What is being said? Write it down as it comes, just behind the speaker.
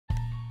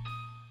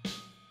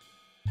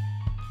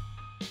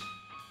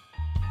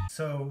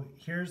So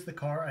here's the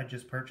car I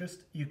just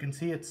purchased. You can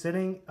see it's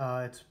sitting,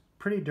 it's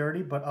pretty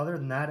dirty, but other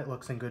than that, it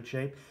looks in good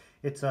shape.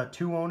 It's a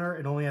two-owner,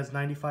 it only has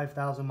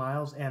 95,000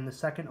 miles, and the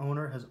second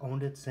owner has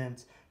owned it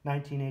since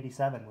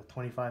 1987 with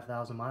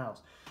 25,000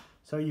 miles.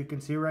 So you can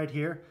see right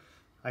here,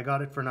 I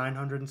got it for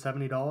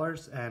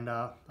 $970 and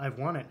I've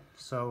won it.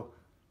 So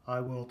I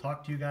will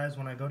talk to you guys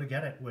when I go to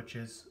get it, which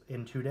is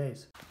in 2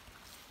 days.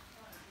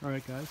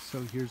 Alright guys,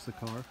 so here's the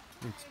car.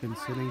 It's been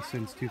sitting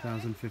since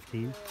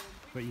 2015,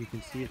 but you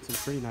can see it's in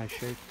pretty nice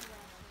shape.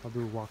 I'll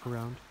do a walk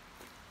around.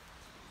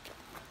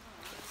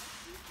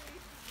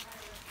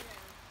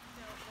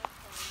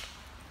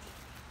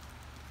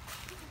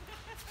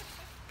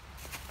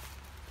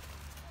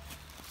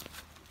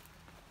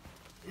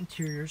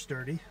 Interior's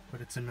dirty, but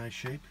it's in nice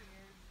shape.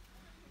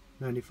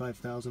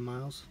 95,000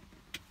 miles.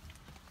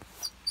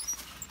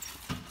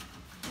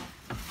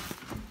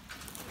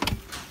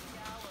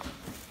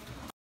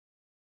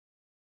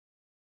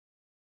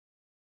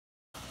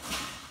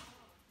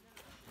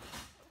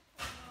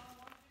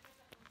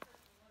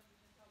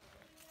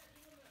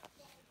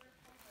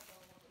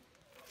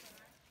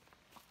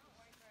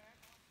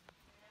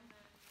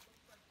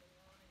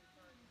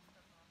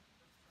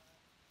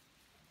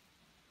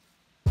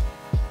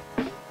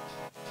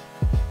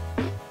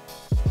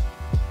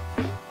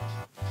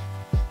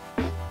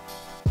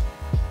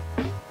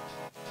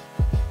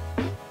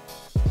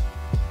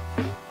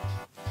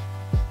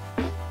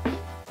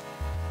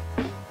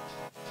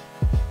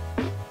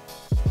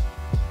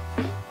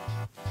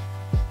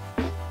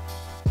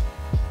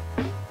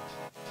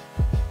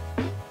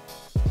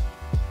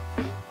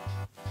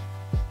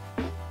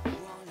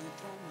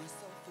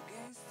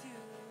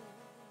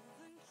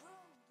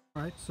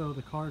 Alright, so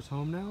the car's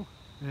home now,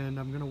 and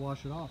I'm gonna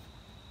wash it off.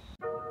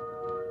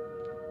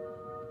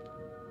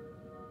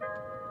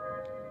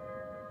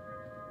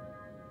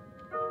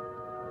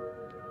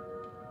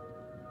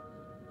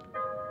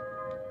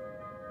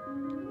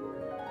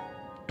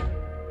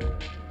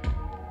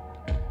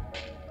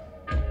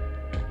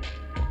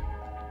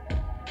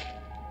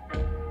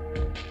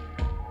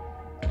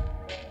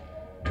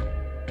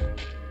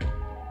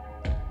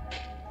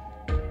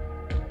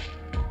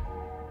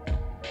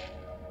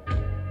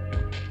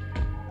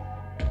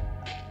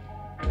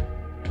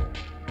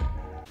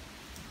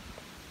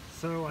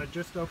 So I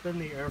just opened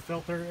the air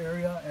filter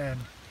area, and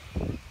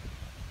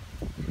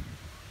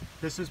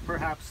this is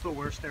perhaps the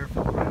worst air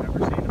filter I've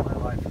ever seen in my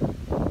life.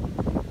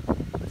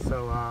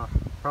 So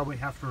probably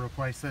have to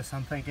replace this,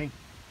 I'm thinking.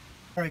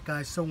 Alright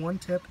guys, so one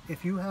tip,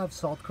 if you have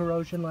salt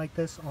corrosion like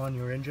this on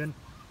your engine,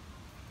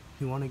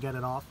 you want to get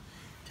it off,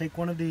 take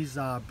one of these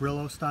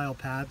Brillo style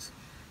pads,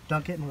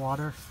 dunk it in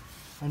water,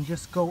 and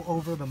just go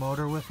over the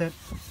motor with it,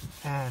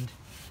 and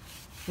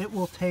it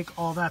will take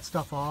all that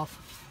stuff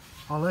off.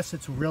 Unless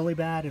it's really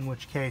bad, in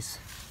which case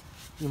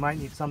you might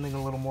need something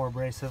a little more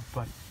abrasive,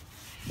 but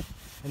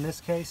in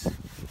this case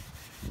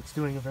it's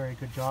doing a very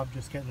good job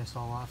just getting this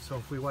all off. So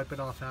if we wipe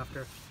it off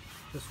after,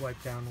 just wipe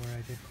down where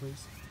I did,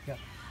 please. Yeah,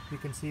 you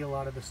can see a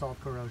lot of the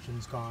salt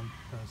corrosion's gone,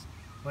 because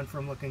it went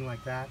from looking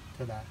like that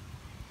to that.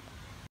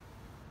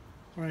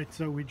 Alright,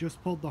 so we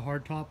just pulled the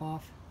hardtop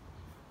off,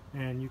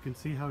 and you can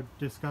see how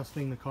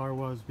disgusting the car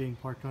was being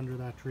parked under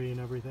that tree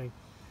and everything.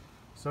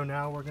 So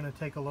now we're going to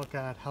take a look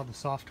at how the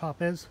soft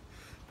top is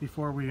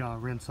before we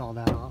rinse all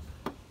that off.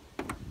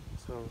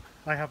 So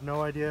I have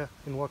no idea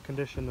in what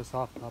condition the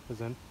soft top is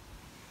in.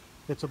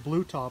 It's a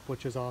blue top,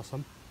 which is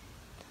awesome.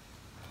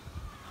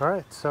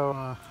 Alright, so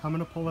I'm going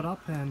to pull it up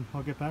and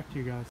I'll get back to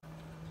you guys.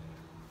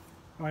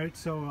 Alright,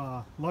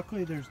 so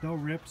luckily there's no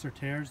rips or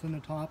tears in the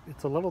top.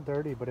 It's a little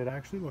dirty, but it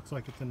actually looks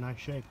like it's in nice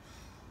shape.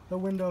 The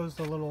window's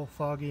a little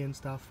foggy and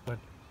stuff, but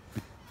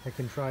I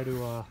can try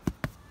to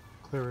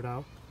clear it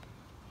out.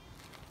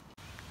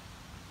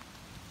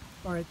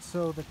 Alright,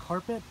 so the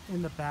carpet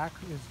in the back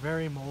is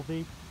very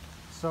moldy,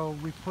 so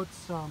we put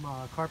some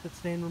carpet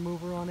stain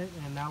remover on it,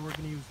 and now we're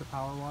going to use the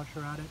power washer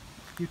at it.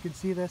 You can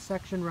see this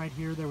section right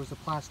here, there was a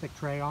plastic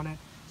tray on it,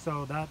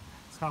 so that's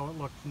how it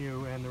looked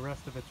new, and the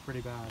rest of it's pretty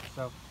bad.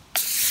 So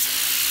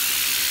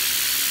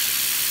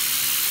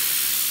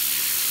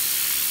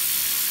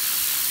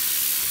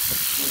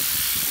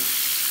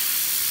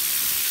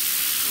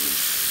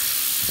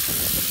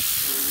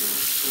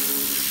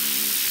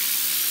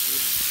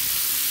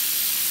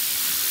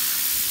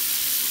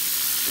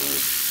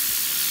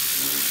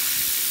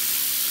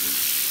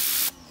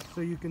So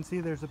you can see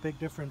there's a big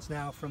difference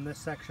now from this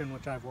section,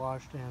 which I've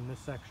washed, and this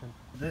section.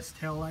 This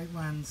taillight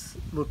lens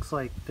looks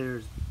like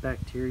there's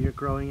bacteria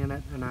growing in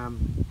it,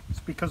 and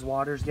it's because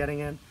water's getting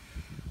in.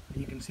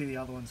 You can see the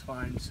other one's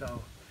fine,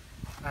 so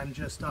I'm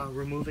just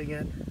removing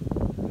it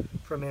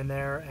from in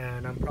there,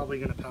 and I'm probably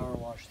going to power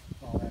wash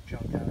all that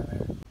junk out of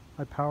there.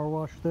 I power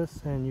washed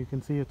this, and you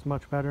can see it's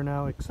much better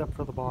now, except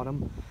for the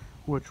bottom,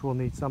 which will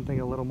need something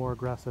a little more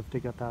aggressive to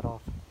get that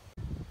off.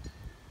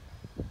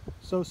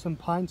 So some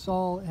Pine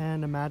Sol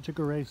and a magic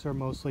eraser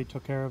mostly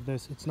took care of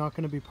this. It's not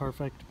going to be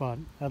perfect, but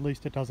at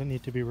least it doesn't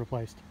need to be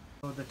replaced.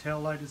 So the tail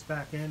light is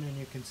back in, and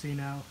you can see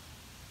now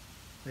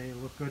they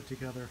look good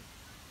together.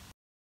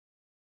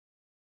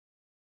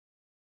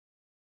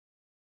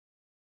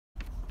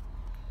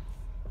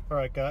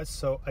 Alright guys,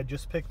 so I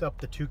just picked up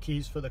the 2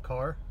 keys for the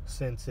car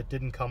since it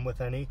didn't come with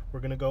any. We're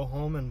gonna go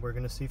home and we're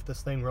gonna see if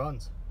this thing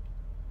runs.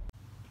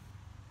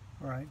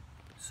 Alright,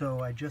 so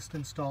I just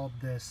installed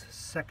this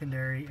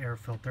secondary air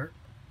filter.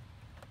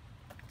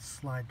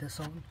 Slide this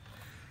on.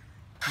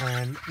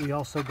 And we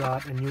also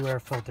got a new air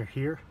filter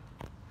here.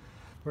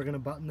 We're gonna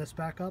button this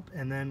back up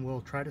and then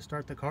we'll try to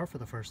start the car for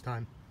the first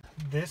time.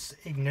 This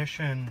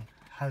ignition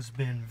has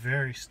been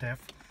very stiff,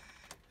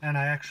 and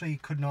I actually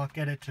could not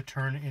get it to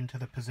turn into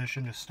the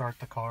position to start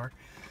the car.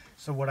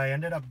 So what I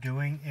ended up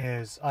doing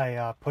is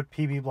I put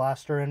PB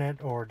Blaster in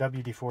it, or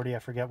WD-40, I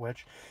forget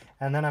which,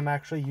 and then I'm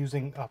actually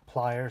using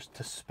pliers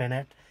to spin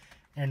it,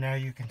 and now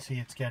you can see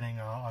it's getting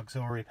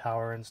auxiliary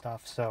power and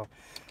stuff. So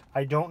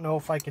I don't know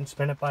if I can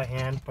spin it by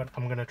hand, but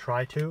I'm gonna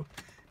try to,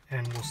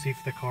 and we'll see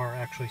if the car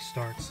actually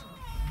starts.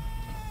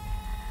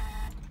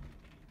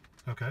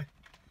 Okay.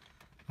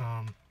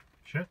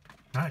 Shit,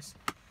 nice.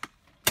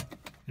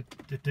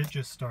 It did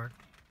just start.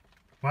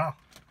 Wow.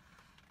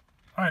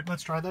 Alright,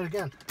 let's try that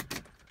again.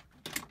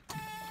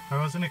 I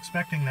wasn't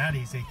expecting that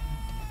easy.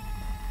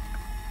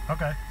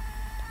 Okay.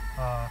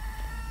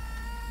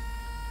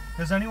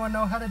 Does anyone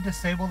know how to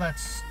disable that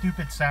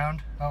stupid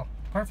sound? Oh,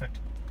 perfect.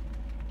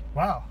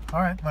 Wow.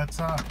 Alright, let's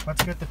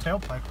get the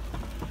tailpipe.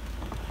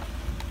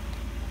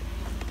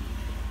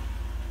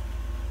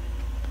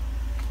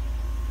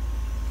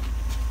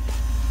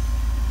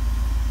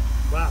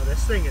 Wow,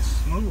 this thing is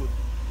smooth.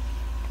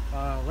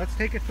 Let's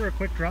take it for a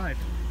quick drive.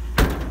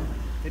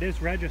 It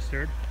is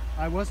registered.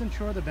 I wasn't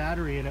sure the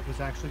battery in it was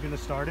actually going to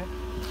start it,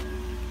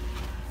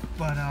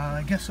 but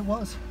I guess it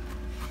was.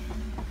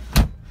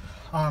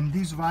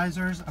 These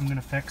visors I'm going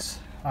to fix.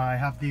 I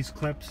have these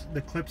clips.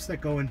 The clips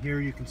that go in here,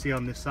 you can see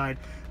on this side,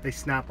 they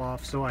snap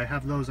off, so I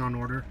have those on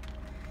order.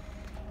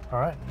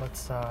 Alright,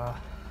 let's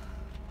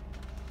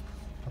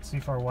see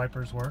if our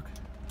wipers work.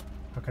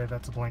 Okay,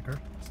 that's a blinker.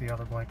 It's the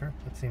other blinker.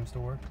 It seems to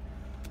work.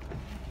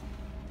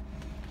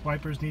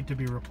 Wipers need to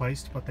be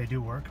replaced, but they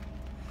do work.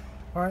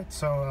 Alright,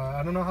 so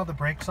I don't know how the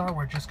brakes are.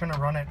 We're just going to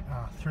run it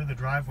through the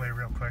driveway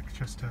real quick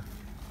just to...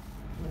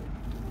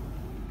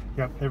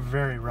 Yep, they're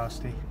very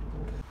rusty.